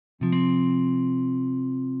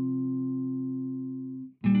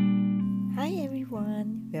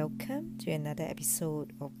everyone, welcome to another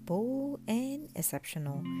episode of Bold and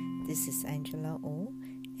Exceptional. This is Angela O,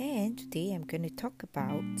 and today I'm going to talk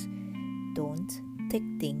about don't take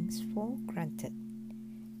things for granted.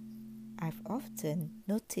 I've often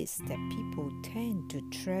noticed that people tend to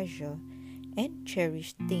treasure and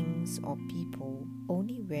cherish things or people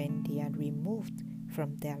only when they are removed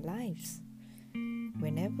from their lives.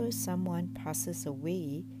 Whenever someone passes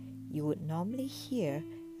away, you would normally hear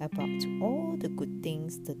about all the good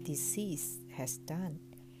things the deceased has done.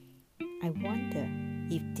 I wonder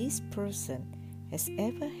if this person has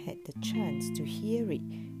ever had the chance to hear it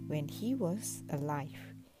when he was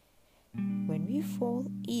alive. When we fall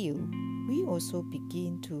ill, we also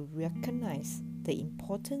begin to recognize the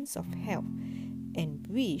importance of health and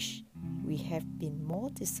wish we have been more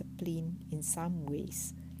disciplined in some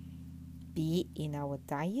ways, be it in our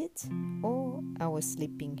diet or our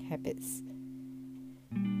sleeping habits.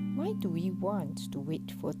 Why do we want to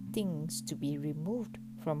wait for things to be removed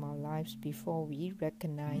from our lives before we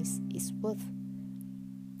recognize its worth?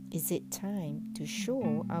 Is it time to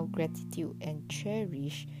show our gratitude and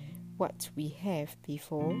cherish what we have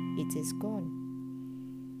before it is gone?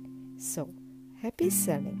 So, happy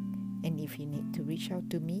selling! And if you need to reach out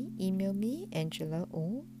to me, email me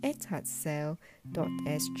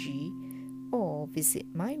angelao@heartsell.sg or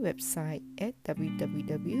visit my website at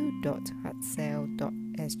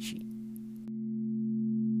www.heartsell.sg.